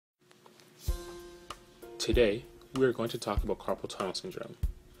Today, we are going to talk about carpal tunnel syndrome.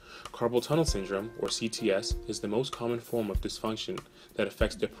 Carpal tunnel syndrome, or CTS, is the most common form of dysfunction that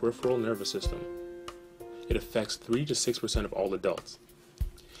affects the peripheral nervous system. It affects 3 to 6% of all adults.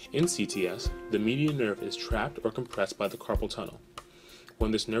 In CTS, the median nerve is trapped or compressed by the carpal tunnel. When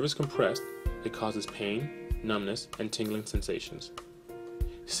this nerve is compressed, it causes pain, numbness, and tingling sensations.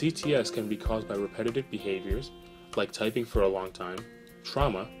 CTS can be caused by repetitive behaviors, like typing for a long time,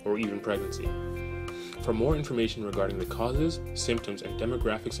 trauma, or even pregnancy. For more information regarding the causes, symptoms, and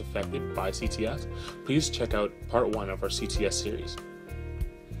demographics affected by CTS, please check out Part 1 of our CTS series.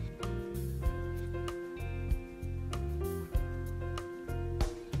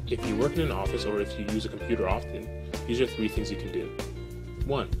 If you work in an office or if you use a computer often, these are 3 things you can do.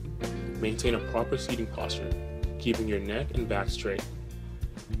 1. Maintain a proper seating posture, keeping your neck and back straight.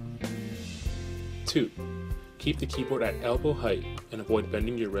 2. Keep the keyboard at elbow height and avoid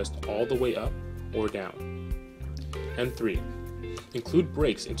bending your wrist all the way up or down. And 3. Include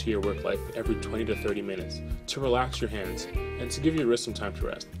breaks into your work life every 20 to 30 minutes to relax your hands and to give your wrist some time to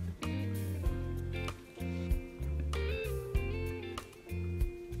rest.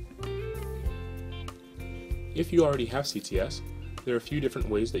 If you already have CTS, there are a few different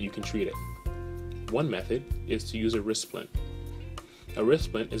ways that you can treat it. One method is to use a wrist splint. A wrist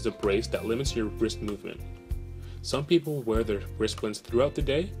splint is a brace that limits your wrist movement. Some people wear their wrist splints throughout the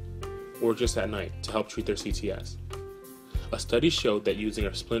day or just at night to help treat their CTS. A study showed that using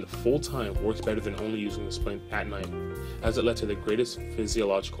a splint full-time works better than only using the splint at night, as it led to the greatest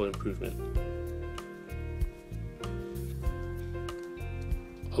physiological improvement.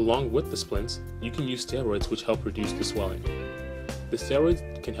 Along with the splints, you can use steroids which help reduce the swelling. The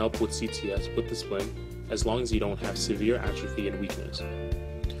steroids can help with CTS with the splint as long as you don't have severe atrophy and weakness.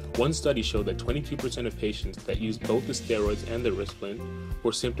 One study showed that 22% of patients that used both the steroids and the wrist splint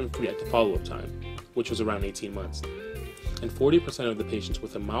were symptom-free at the follow-up time, which was around 18 months. And 40% of the patients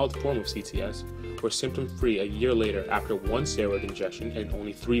with a mild form of CTS were symptom-free a year later after 1 steroid injection and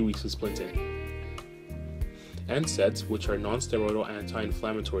only 3 weeks of splinting. NSAIDs, which are non-steroidal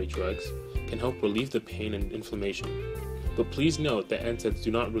anti-inflammatory drugs, can help relieve the pain and inflammation. But please note that NSAIDs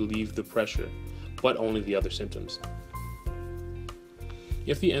do not relieve the pressure, but only the other symptoms.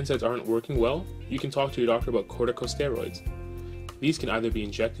 If the NSAIDs aren't working well, you can talk to your doctor about corticosteroids. These can either be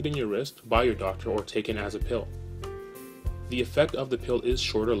injected in your wrist by your doctor or taken as a pill. The effect of the pill is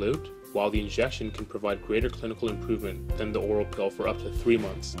shorter-lived, while the injection can provide greater clinical improvement than the oral pill for up to 3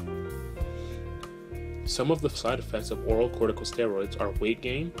 months. Some of the side effects of oral corticosteroids are weight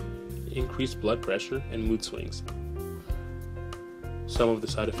gain, increased blood pressure, and mood swings. Some of the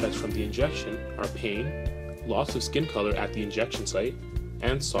side effects from the injection are pain, loss of skin color at the injection site,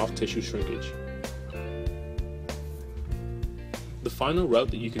 and soft tissue shrinkage. The final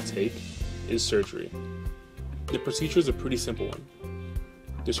route that you can take is surgery. The procedure is a pretty simple one.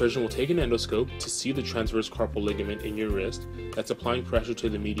 The surgeon will take an endoscope to see the transverse carpal ligament in your wrist that's applying pressure to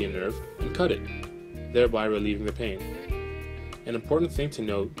the median nerve and cut it, thereby relieving the pain. An important thing to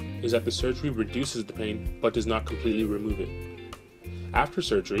note is that the surgery reduces the pain but does not completely remove it. After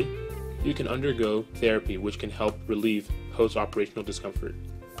surgery, you can undergo therapy which can help relieve post-operational discomfort.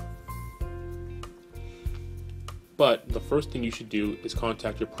 But the first thing you should do is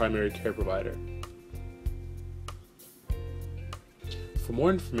contact your primary care provider. For more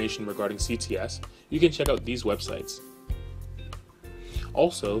information regarding CTS, you can check out these websites.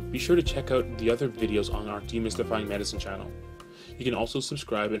 Also, be sure to check out the other videos on our Demystifying Medicine channel. You can also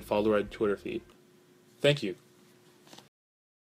subscribe and follow our Twitter feed. Thank you.